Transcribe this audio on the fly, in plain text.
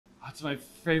It's my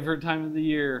favorite time of the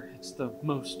year. It's the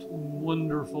most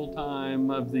wonderful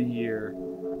time of the year.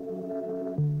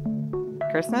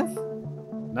 Christmas?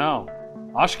 No,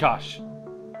 Oshkosh.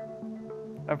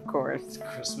 Of course. It's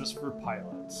Christmas for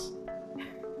pilots.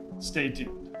 Stay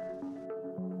tuned.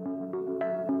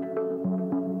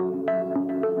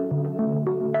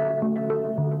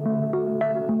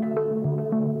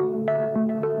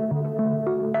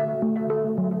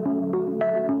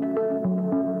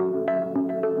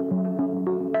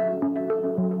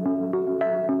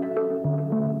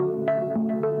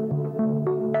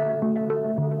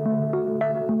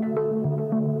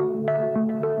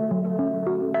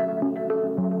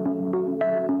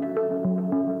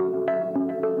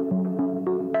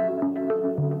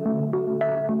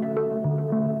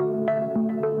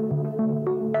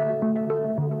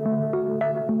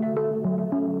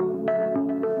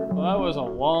 Well, that was a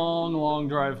long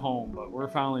drive home, but we're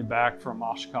finally back from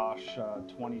Oshkosh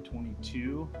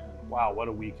 2022. And wow, what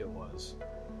a week it was.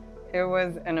 It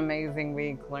was an amazing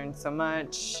week, learned so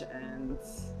much, and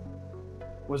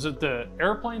Was it the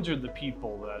airplanes or the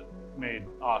people that made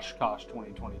Oshkosh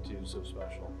 2022 so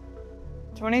special?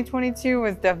 2022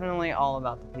 was definitely all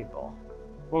about the people.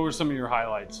 What were some of your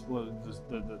highlights? What was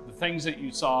the things that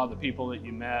you saw, the people that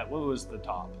you met, what was the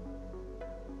top?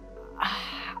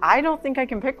 I don't think I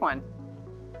can pick one.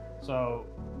 So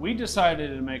we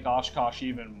decided to make Oshkosh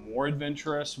even more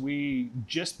adventurous. We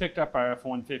just picked up our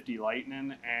F-150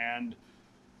 Lightning and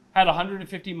had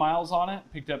 150 miles on it.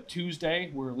 Picked up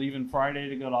Tuesday. We're leaving Friday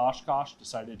to go to Oshkosh.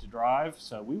 Decided to drive.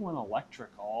 So we went electric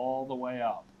all the way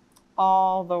up.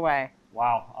 All the way.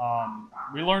 Wow.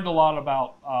 We learned a lot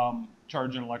about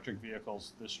charging electric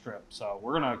vehicles this trip. So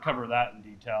we're going to cover that in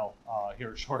detail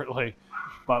here shortly.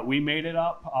 But we made it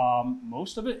up.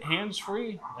 Most of it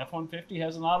hands-free. F-150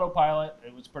 has an autopilot.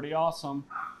 It was pretty awesome.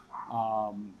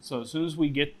 So as soon as we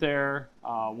get there,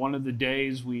 one of the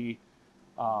days we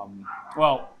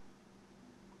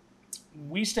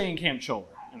stay in Camp Scholler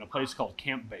in a place called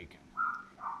Camp Bacon.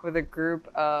 With a group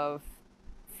of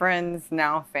friends,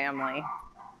 now family.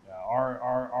 Yeah,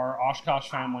 our Oshkosh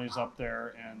family is up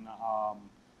there and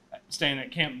staying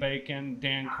at Camp Bacon.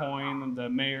 Dan Coyne, the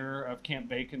mayor of Camp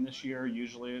Bacon this year.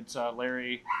 Usually it's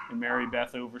Larry and Mary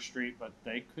Beth Overstreet, but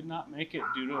they could not make it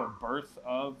due to a birth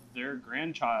of their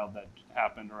grandchild that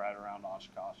happened right around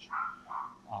Oshkosh.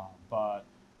 But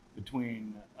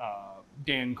between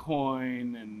Dan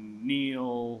Coyne and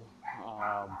Neil,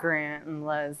 Grant and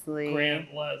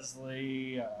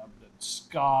Leslie.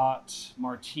 Scott,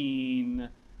 Martine,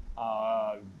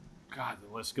 God,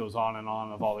 the list goes on and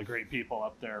on of all the great people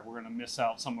up there. We're going to miss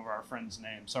out some of our friends'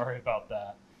 names. Sorry about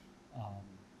that.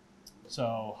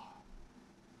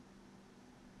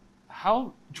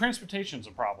 Transportation's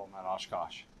a problem at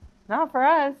Oshkosh? Not for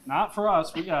us. Not for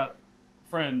us. We got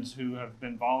friends who have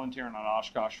been volunteering on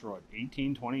Oshkosh for what,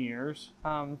 18, 20 years?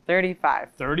 35.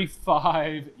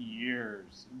 35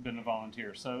 years been a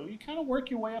volunteer. So you kind of work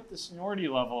your way up the seniority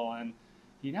level, and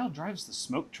he now drives the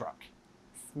smoke truck.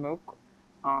 Smoke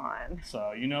on.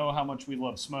 So you know how much we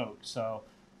love smoke. So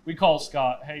we call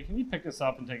Scott, hey, can you pick us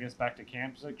up and take us back to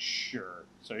camp? He's like, sure.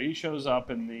 So he shows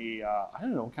up in the, I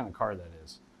don't know what kind of car that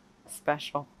is.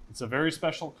 Special. It's a very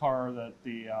special car that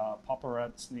the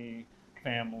Paparazzi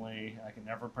family, I can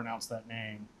never pronounce that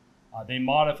name, they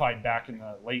modified back in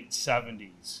the late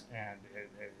 70s, and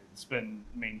it's been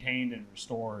maintained and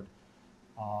restored.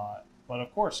 But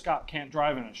of course, Scott can't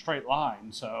drive in a straight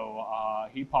line, so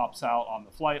he pops out on the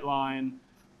Flightline.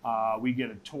 We get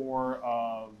a tour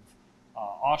of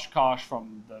Oshkosh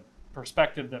from the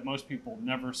perspective that most people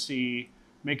never see.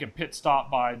 Make a pit stop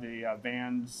by the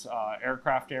Vans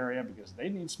Aircraft area because they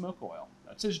need smoke oil.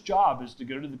 That's his job, is to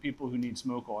go to the people who need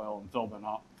smoke oil and fill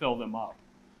them up.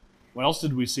 What else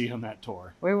did we see on that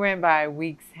tour? We went by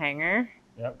Weeks Hangar.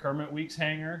 Yep, Kermit Weeks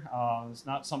Hangar. It's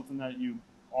not something that you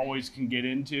always can get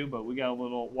into, but we got a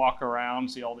little walk around,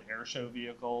 see all the Airshow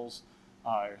vehicles,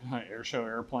 Airshow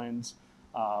airplanes.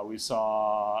 We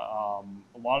saw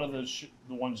a lot of the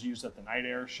ones used at the night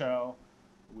air show.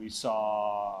 We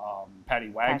saw Patty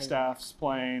Wagstaff's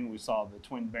plane. We saw the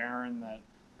Twin Baron that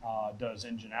does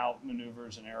engine out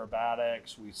maneuvers and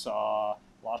aerobatics. We saw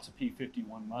lots of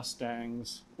P-51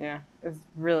 Mustangs. Yeah, it was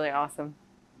really awesome.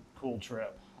 Cool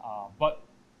trip. But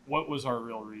what was our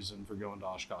real reason for going to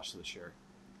Oshkosh this year?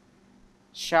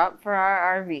 Shop for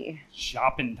our RV.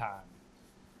 Shopping time.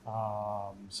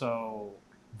 So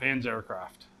Vans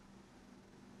Aircraft.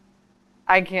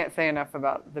 I can't say enough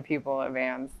about the people at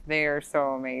Vans. They are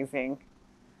so amazing.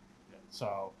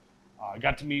 So I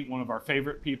got to meet one of our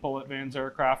favorite people at Vans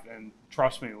Aircraft, and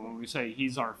trust me, when we say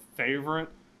he's our favorite,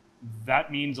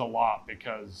 that means a lot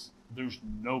because there's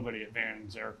nobody at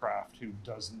Vans Aircraft who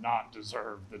does not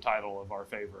deserve the title of our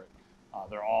favorite.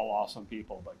 They're all awesome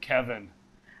people. But Kevin.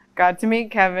 Got to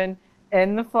meet Kevin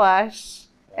in the flesh,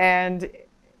 and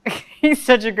he's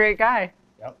such a great guy.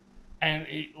 Yep. And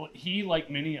he, like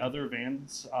many other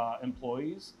Vans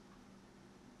employees,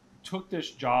 took this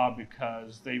job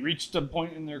because they reached a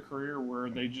point in their career where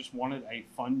they just wanted a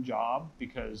fun job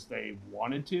because they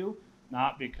wanted to,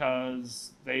 not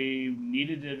because they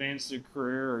needed to advance their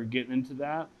career or get into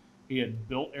that. He had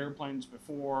built airplanes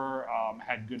before,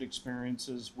 had good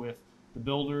experiences with the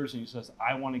builders, and he says,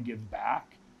 I want to give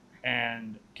back.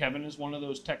 And Kevin is one of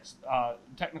those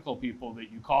technical people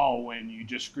that you call when you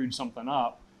just screwed something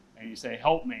up and you say,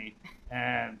 help me.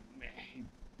 And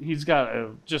he's got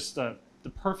the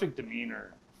perfect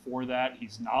demeanor for that.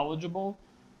 He's knowledgeable,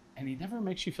 and he never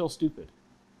makes you feel stupid.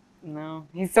 No,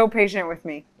 he's so patient with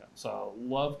me. Yeah, so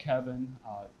love Kevin.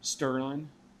 Sterling,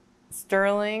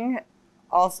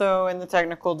 also in the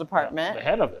technical department. the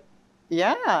head of it.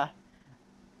 Yeah.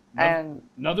 And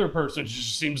another person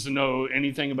just seems to know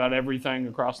anything about everything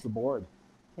across the board.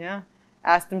 Yeah.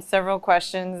 Asked him several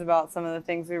questions about some of the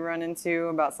things we run into,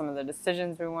 about some of the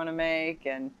decisions we want to make,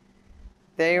 and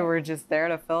they were just there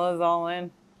to fill us all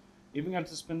in. Even got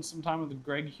to spend some time with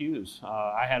Greg Hughes.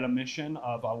 I had a mission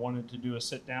of I wanted to do a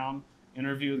sit-down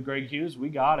interview with Greg Hughes. We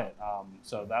got it.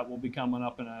 So that will be coming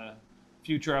up in a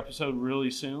future episode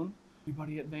really soon.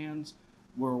 Everybody at Vans,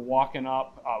 we're walking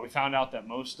up. We found out that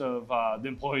most of the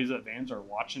employees at Vans are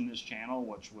watching this channel,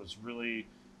 which was really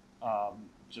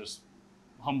just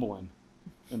humbling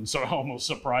and so almost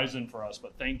surprising for us.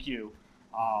 But thank you.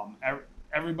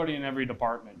 Everybody in every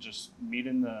department, just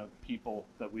meeting the people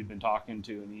that we've been talking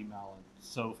to and emailing.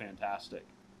 So fantastic.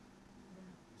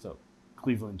 So,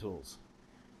 Cleveland Tools.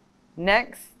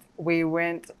 Next, we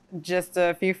went just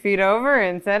a few feet over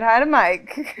and said hi to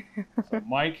Mike. So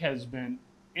Mike has been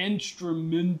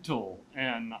instrumental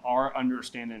in our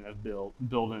understanding of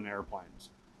building airplanes.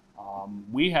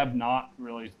 We have not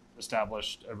really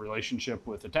established a relationship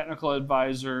with a technical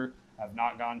advisor, have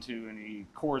not gone to any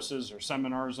courses or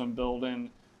seminars on building.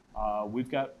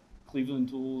 We've got Cleveland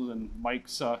Tools and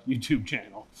Mike's YouTube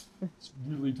channel. It's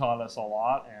really taught us a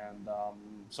lot, and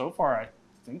so far I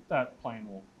think that plane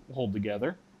will hold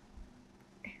together.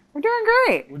 We're doing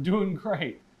great. We're doing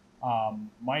great.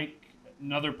 Mike,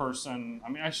 another person, I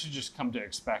mean, I should just come to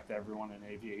expect everyone in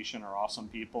aviation are awesome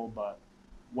people, but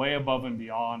way above and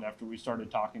beyond after we started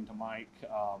talking to Mike,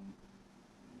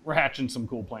 we're hatching some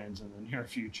cool plans in the near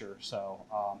future. So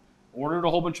ordered a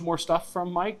whole bunch more stuff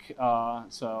from Mike.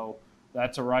 So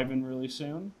that's arriving really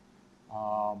soon.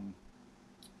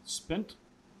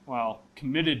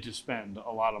 Committed to spend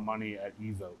a lot of money at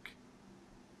Evoke.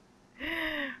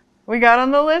 We got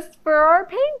on the list for our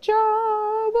paint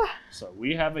job. So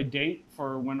we have a date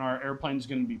for when our airplane's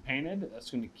going to be painted.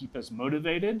 That's going to keep us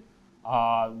motivated.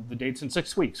 The date's in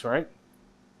 6 weeks, right?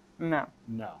 No.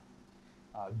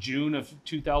 June of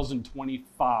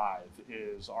 2025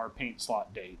 is our paint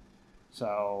slot date.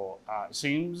 So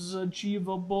seems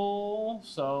achievable.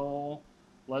 So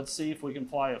let's see if we can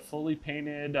fly a fully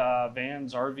painted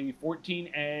Vans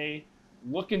RV-14A,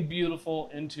 looking beautiful,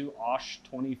 into Osh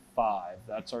 25.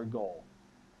 That's our goal.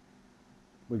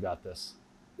 We got this.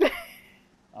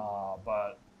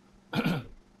 But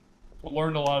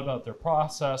learned a lot about their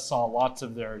process, saw lots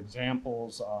of their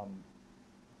examples.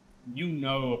 You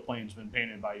know a plane's been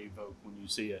painted by Evoke when you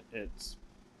see it. It's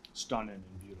stunning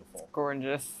and beautiful.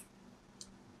 Gorgeous.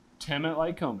 Tim at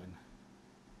Lycoming.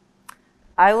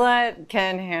 I let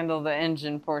Ken handle the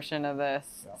engine portion of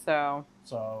this. Yep.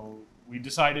 So we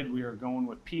decided we are going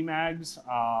with PMags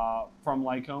from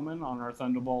Lycoming on our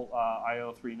Thunderbolt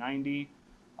YIO-390.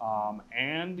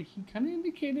 And he kind of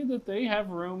indicated that they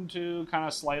have room to kind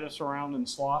of slide us around in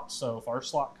slots. So if our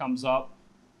slot comes up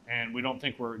and we don't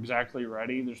think we're exactly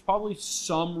ready, there's probably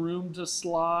some room to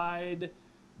slide,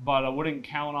 but I wouldn't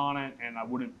count on it and I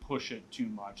wouldn't push it too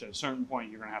much. At a certain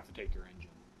point, you're going to have to take your engine,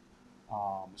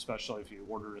 especially if you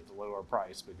order it at the lower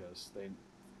price, because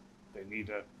they need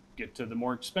to get to the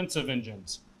more expensive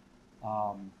engines.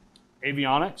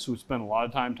 Avionics, we spent a lot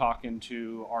of time talking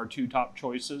to our two top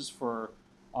choices for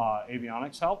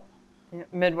avionics help.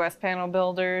 Midwest Panel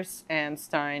Builders and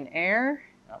Stein Air.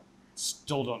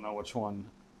 Still don't know which one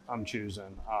I'm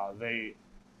choosing.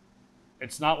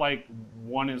 It's not like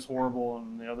one is horrible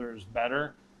and the other is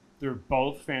better. They're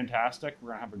both fantastic. We're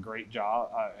gonna have a great job,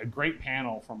 a great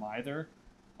panel from either.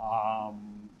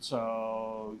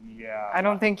 So yeah. I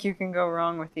don't think you can go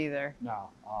wrong with either. No.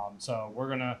 So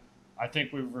I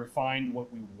think we've refined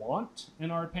what we want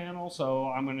in our panel. So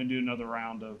I'm gonna do another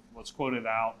round of let's quote it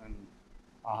out and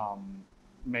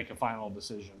make a final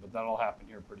decision, but that'll happen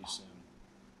here pretty soon.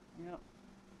 Yep.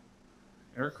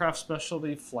 Aircraft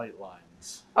Specialty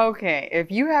Flightlines. Okay,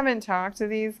 if you haven't talked to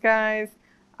these guys,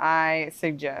 I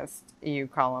suggest you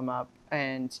call them up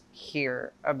and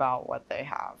hear about what they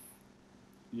have.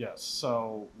 Yes,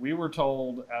 so we were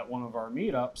told at one of our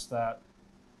meetups that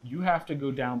you have to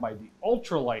go down by the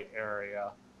ultralight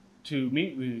area to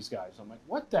meet with these guys. I'm like,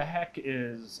 what the heck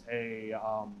is a,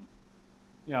 an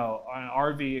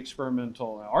RV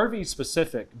experimental, an RV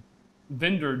specific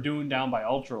vendor doing down by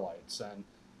ultralights? And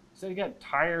so he got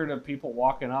tired of people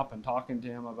walking up and talking to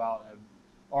him about an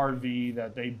RV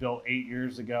that they built 8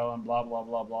 years ago and blah, blah,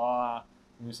 blah, blah.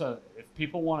 And we said, if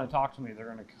people want to talk to me, they're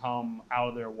going to come out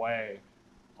of their way.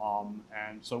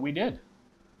 And so we did.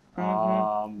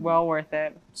 Well worth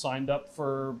it. Signed up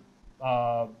for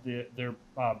their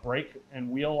brake and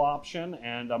wheel option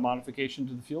and a modification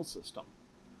to the fuel system.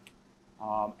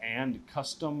 And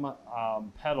custom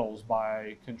pedals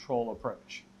by Control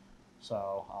Approach.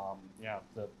 So,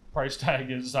 the price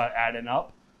tag is adding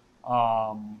up.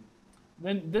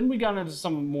 Then we got into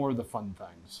some more of the fun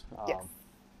things. Yes.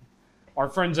 Our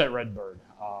friends at RedBird.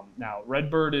 Now,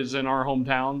 RedBird is in our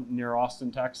hometown near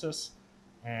Austin, Texas.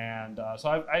 And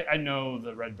so I know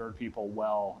the RedBird people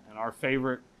well. And our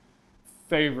favorite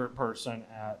person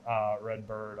at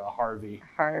RedBird,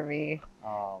 Harvey.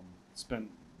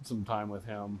 Spent some time with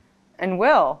him. And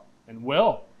Will.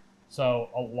 So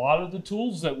a lot of the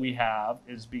tools that we have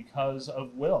is because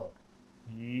of Will.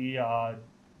 He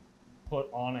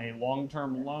put on a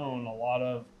long-term loan a lot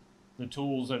of the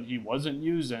tools that he wasn't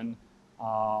using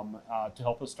to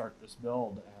help us start this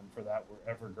build, and for that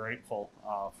we're ever grateful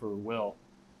for Will.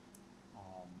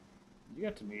 You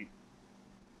got to meet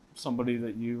somebody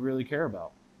that you really care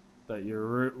about, that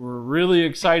we're really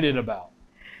excited about.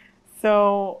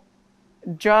 So,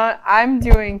 John, I'm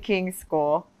doing King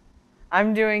School.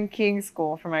 I'm doing King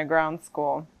School for my ground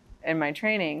school in my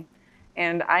training,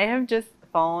 and I have just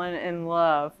fallen in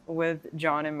love with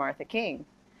John and Martha King.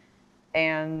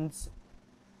 And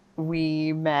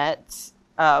we met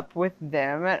up with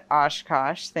them at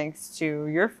Oshkosh thanks to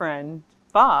your friend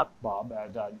Bob,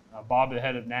 the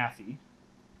head of NAFI.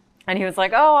 And he was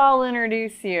like, oh, I'll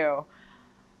introduce you.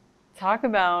 Talk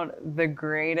about the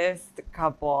greatest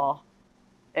couple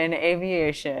in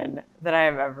aviation that I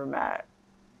have ever met.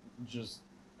 Just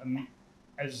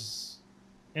as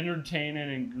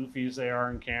entertaining and goofy as they are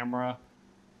on camera,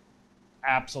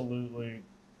 absolutely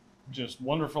just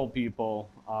wonderful people.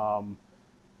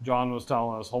 John was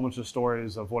telling us a whole bunch of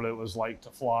stories of what it was like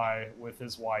to fly with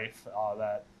his wife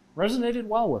that resonated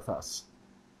well with us.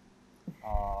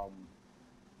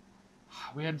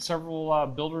 We had several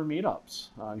builder meetups,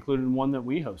 including one that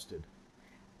we hosted.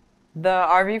 The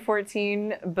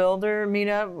RV-14 builder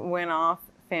meetup went off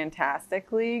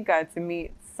fantastically. Got to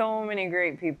meet so many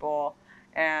great people,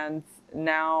 and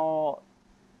now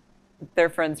they're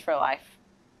friends for life.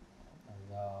 And,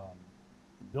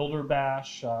 Builder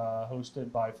Bash,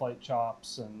 hosted by Flight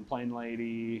Chops and Plane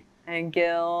Lady. And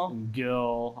Gil.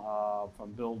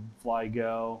 From Build Fly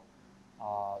Go.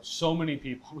 So many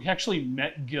people. We actually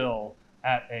met Gil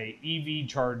at a EV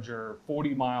charger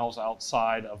 40 miles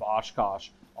outside of Oshkosh.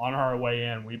 On our way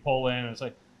in, we pull in and it's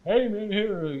like, hey man,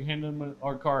 here, hand him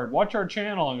our card. Watch our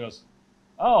channel. And goes,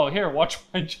 oh, here, watch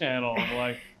my channel. I'm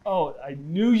like, oh, I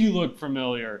knew you looked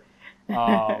familiar.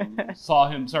 Saw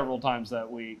him several times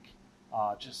that week.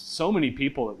 Just so many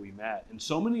people that we met, and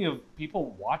so many of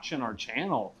people watching our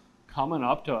channel coming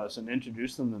up to us and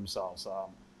introducing themselves.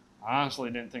 I honestly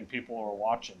didn't think people were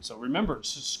watching. So remember,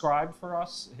 subscribe for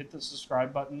us. Hit the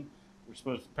subscribe button. We're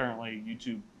supposed to, apparently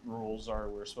YouTube rules are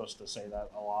we're supposed to say that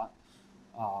a lot.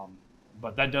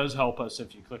 But that does help us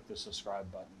if you click the subscribe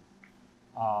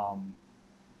button.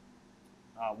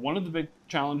 One of the big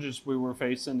challenges we were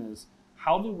facing is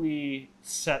how do we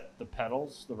set the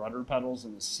pedals, the rudder pedals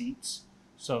and the seats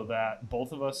so that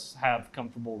both of us have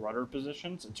comfortable rudder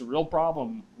positions? It's a real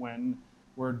problem when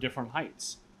we're at different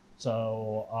heights.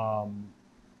 So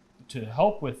to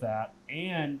help with that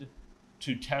and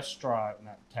to test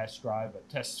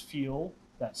feel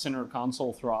that center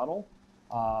console throttle,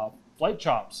 Flight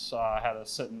Chops had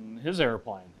us sit in his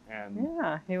airplane. And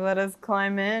yeah, he let us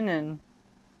climb in and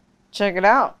check it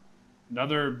out.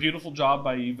 Another beautiful job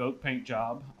by Evoke paint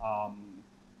job.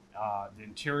 The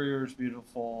interior is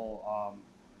beautiful.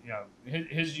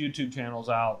 His YouTube channel's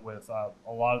out with a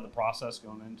lot of the process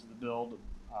going into the build.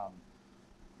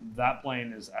 That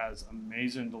plane is as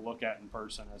amazing to look at in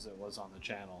person as it was on the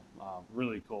channel.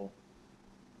 Really cool.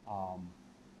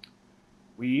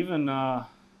 We even got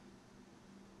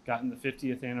in the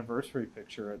 50th anniversary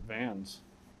picture at Vans.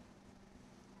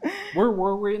 Where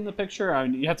were we in the picture? I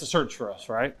mean, you have to search for us,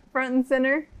 right? Front and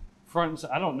center.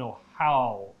 I don't know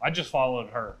how. I just followed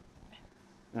her.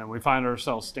 And we find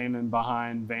ourselves standing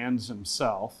behind Vans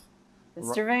himself.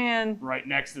 Mr. Van. Right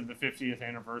next to the 50th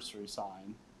anniversary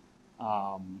sign.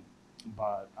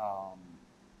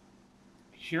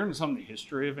 Hearing some of the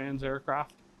history of Vans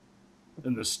Aircraft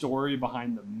and the story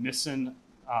behind the missing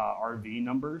RV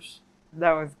numbers.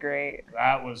 That was great.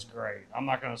 That was great. I'm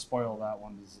not going to spoil that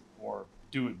one or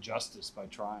do it justice by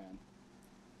trying.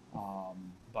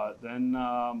 But then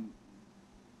I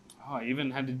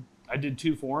did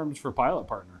 2 forums for Pilot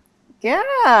Partner.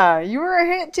 Yeah, you were a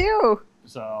hit too.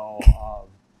 So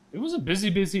it was a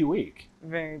busy week.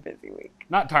 Very busy week.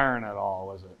 Not tiring at all,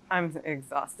 was it? I'm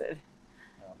exhausted.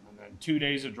 And then 2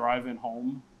 days of driving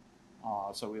home.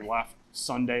 So we left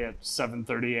Sunday at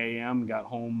 7:30 a.m. Got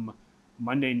home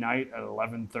Monday night at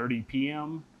 11:30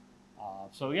 p.m.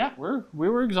 So yeah, we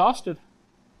were exhausted.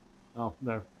 Oh,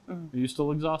 there. Are you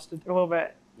still exhausted? A little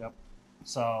bit. Yep.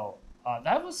 So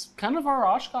that was kind of our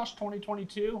Oshkosh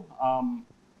 2022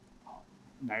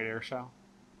 night air show.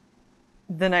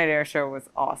 The night air show was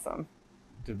awesome.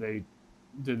 Did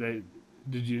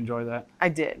you enjoy that? I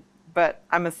did, but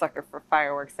I'm a sucker for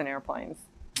fireworks and airplanes.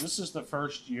 This is the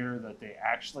first year that they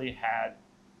actually had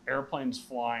airplanes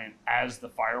flying as the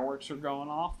fireworks are going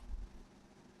off.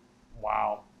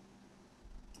 Wow.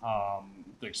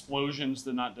 The explosions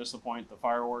did not disappoint. The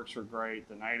fireworks were great.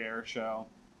 The night air show,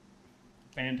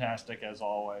 fantastic as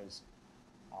always.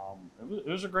 It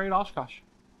was a great Oshkosh.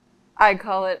 I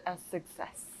call it a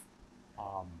success.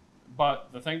 But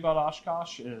the thing about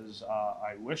Oshkosh is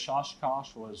I wish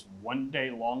Oshkosh was 1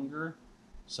 day longer,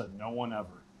 said no one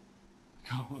ever.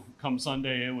 Come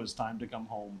Sunday, it was time to come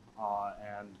home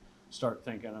and start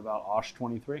thinking about Osh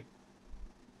 23.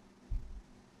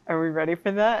 Are we ready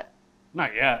for that?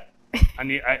 Not yet. I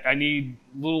need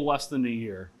a little less than a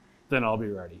year, then I'll be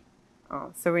ready.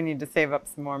 Oh, so we need to save up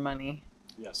some more money.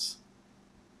 Yes.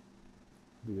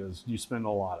 Because you spend a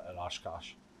lot at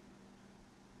Oshkosh.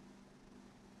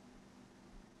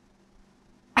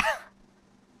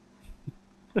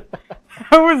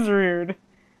 That was rude.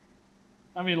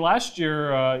 I mean, last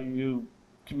year you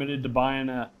committed to buying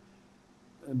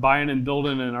and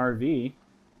building an RV.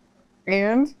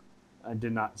 And? I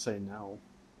did not say no.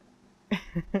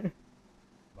 But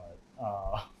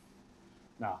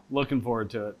no, looking forward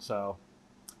to it. So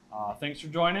thanks for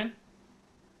joining,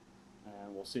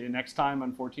 and we'll see you next time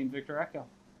on 14 Victor Echo.